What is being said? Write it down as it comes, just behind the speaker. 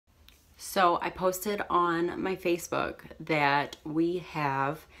So I posted on my Facebook that we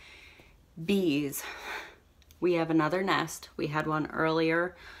have bees. We have another nest. We had one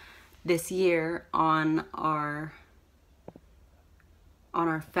earlier this year on our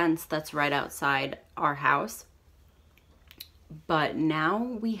fence that's right outside our house. But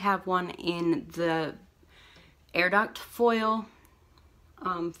now we have one in the air duct foil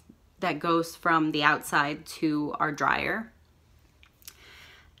that goes from the outside to our dryer.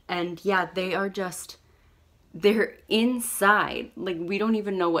 And yeah, they're inside. Like, we don't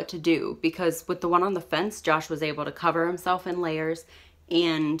even know what to do, because with the one on the fence, Josh was able to cover himself in layers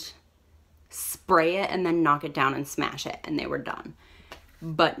and spray it and then knock it down and smash it, and they were done.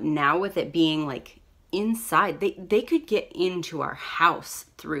 But now with it being like inside, they could get into our house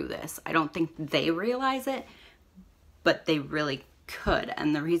through this. I don't think they realize it, but they really could.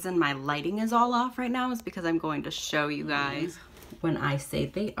 And the reason my lighting is all off right now is because I'm going to show you guys when I say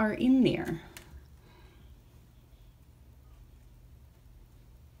they are in there.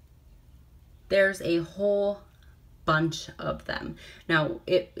 There's a whole bunch of them. Now,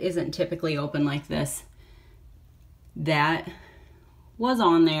 it isn't typically open like this. That was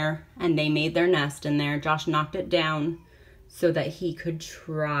on there, and they made their nest in there. Josh knocked it down so that he could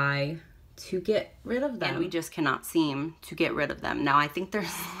try to get rid of them. And we just cannot seem to get rid of them. Now, I think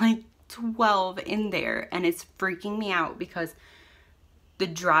there's like 12 in there, and it's freaking me out because the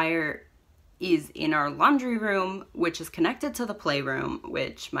dryer is in our laundry room, which is connected to the playroom,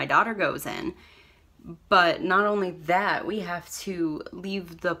 which my daughter goes in. But not only that, we have to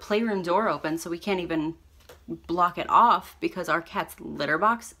leave the playroom door open, so we can't even block it off because our cat's litter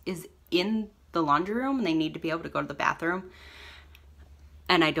box is in the laundry room and they need to be able to go to the bathroom.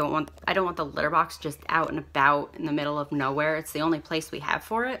 And I don't want the litter box just out and about in the middle of nowhere. It's the only place we have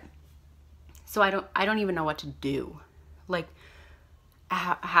for it. So I don't even know what to do. Like,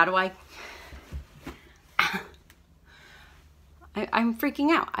 how do I'm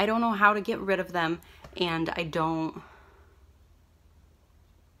freaking out. I don't know how to get rid of them, and I don't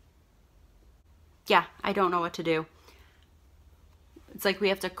know what to do. It's like we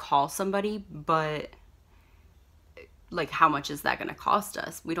have to call somebody, but like, how much is that going to cost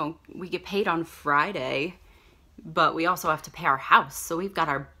us? We get paid on Friday, but we also have to pay our house. So we've got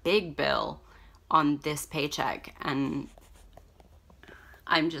our big bill on this paycheck, and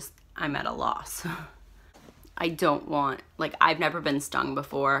I'm at a loss. I don't want, like, I've never been stung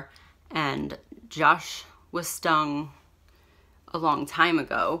before, and Josh was stung a long time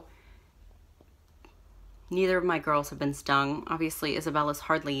ago. Neither of my girls have been stung. Obviously, Isabella's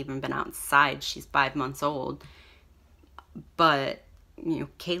hardly even been outside. She's 5 months old. But, you know,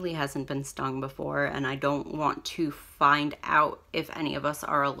 Kaylee hasn't been stung before, and I don't want to find out if any of us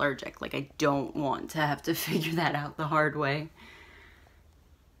are allergic. Like, I don't want to have to figure that out the hard way.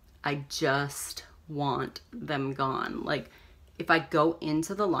 I just want them gone. Like, if I go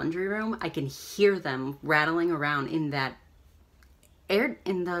into the laundry room, I can hear them rattling around in the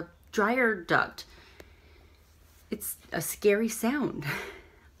dryer duct. It's a scary sound.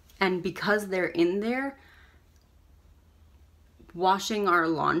 And because they're in there washing our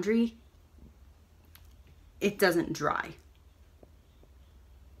laundry, it doesn't dry.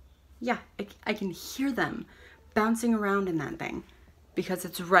 Yeah, I can hear them bouncing around in that thing, because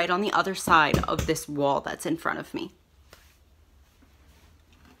it's right on the other side of this wall that's in front of me.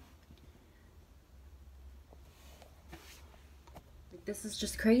 This is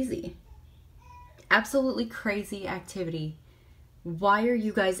just crazy. Absolutely crazy activity. Why are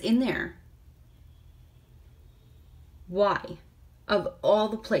you guys in there? Why? Of all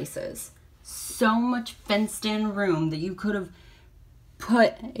the places, so much fenced in room that you could have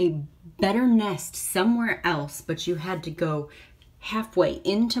put a better nest somewhere else, but you had to go halfway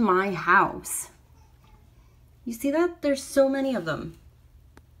into my house. You see that? There's so many of them.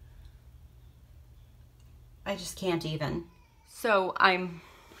 I just can't even. So I'm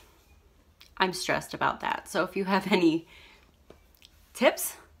stressed about that. So if you have any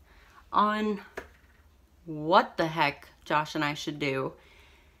tips on what the heck Josh and I should do,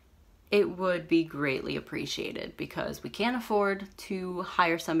 it would be greatly appreciated, because we can't afford to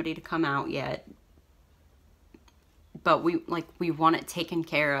hire somebody to come out yet. But we want it taken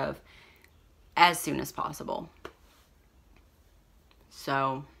care of as soon as possible.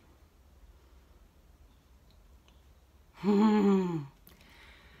 So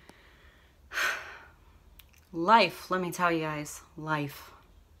life, let me tell you guys, life.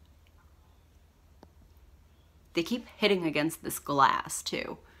 They keep hitting against this glass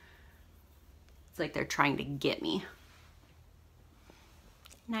too. It's like they're trying to get me.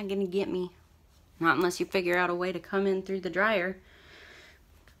 Not gonna get me. Not unless you figure out a way to come in through the dryer.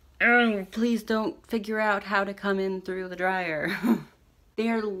 please don't figure out how to come in through the dryer.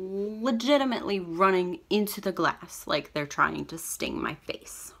 They're legitimately running into the glass like they're trying to sting my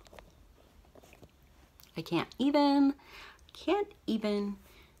face. I can't even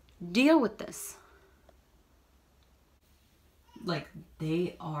deal with this. Like,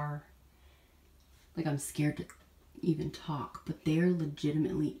 they are, like, I'm scared to even talk, but they're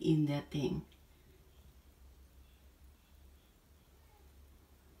legitimately in that thing.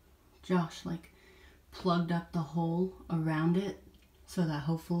 Josh, like, plugged up the hole around it so that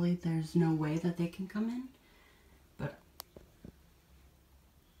hopefully there's no way that they can come in. But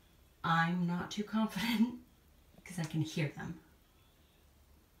I'm not too confident because I can hear them.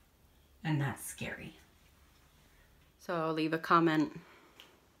 And that's scary. So I'll leave a comment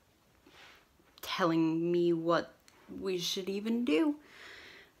telling me what we should even do.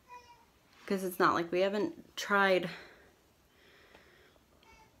 Because it's not like we haven't tried.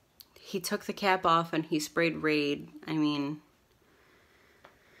 He took the cap off and he sprayed Raid. I mean,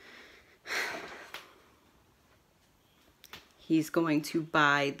 he's going to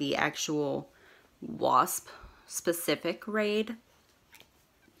buy the actual wasp specific Raid.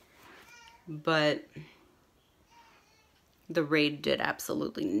 But the Raid did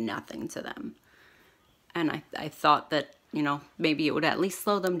absolutely nothing to them. And I thought that, you know, maybe it would at least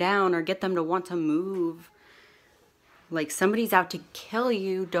slow them down or get them to want to move. Like, somebody's out to kill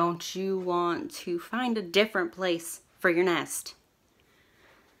you. Don't you want to find a different place for your nest?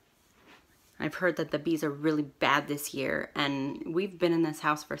 I've heard that the bees are really bad this year, and we've been in this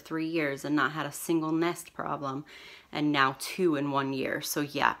house for 3 years and not had a single nest problem, and now 2 in 1 year. So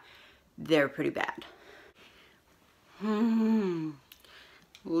yeah, they're pretty bad.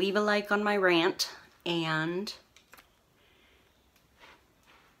 Leave a like on my rant and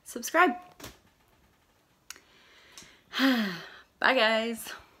subscribe. Bye guys.